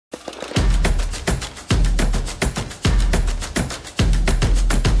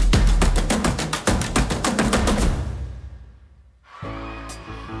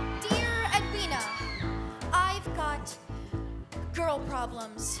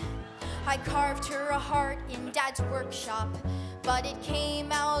I carved her a heart in Dad's workshop, but it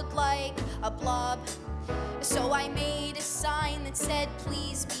came out like a blob. So I made a sign that said,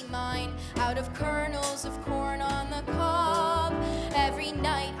 please be mine, out of kernels of corn on the cob. Every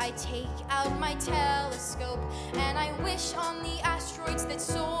night I take out my telescope and I wish on the asteroids that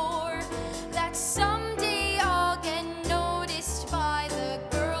soar that someday I'll get noticed by the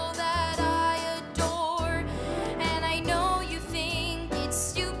girl that I adore. And I know you think it's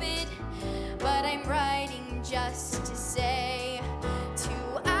stupid, but I'm writing just to say,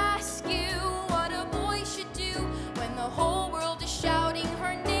 to ask you what a boy should do when the whole world is shouting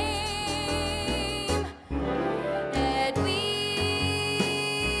her name.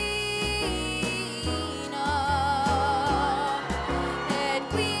 Edwina,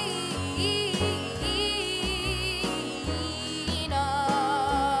 Edwina.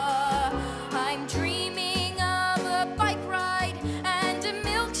 I'm dreaming of a bike ride and a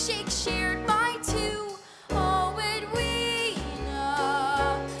milkshake shared by two. Oh, Edwina,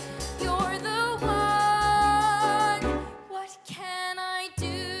 you're the one. What can I do?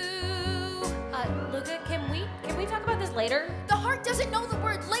 Luca, can we talk about this later? The heart doesn't know the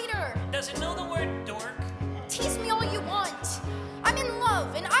word later. Does it know the word dork? Tease me all you want. I'm in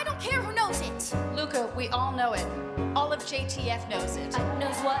love, and I don't care who knows it. Luca, we all know it. All of JTF knows it.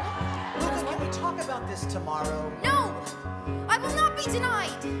 Knows what? Luca, can we talk about this tomorrow? No, I will not be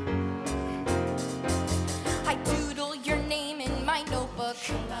denied. I doodle your name in my notebook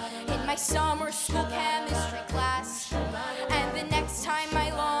in my summer school chemistry class. And the next time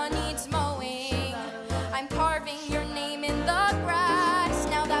my lawn needs mowing, I'm carving your name in the grass.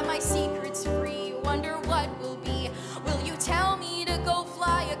 Now that my secret's free, wonder what will be. Will you tell me to go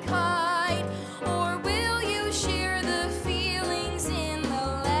fly a kite? Or will you share the feelings in the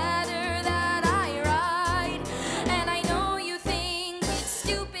letter that I write? And I know you think it's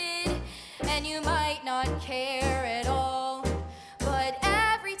stupid, and you might not care at all. But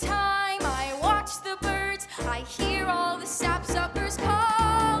every time I watch the birds, I hear all the sound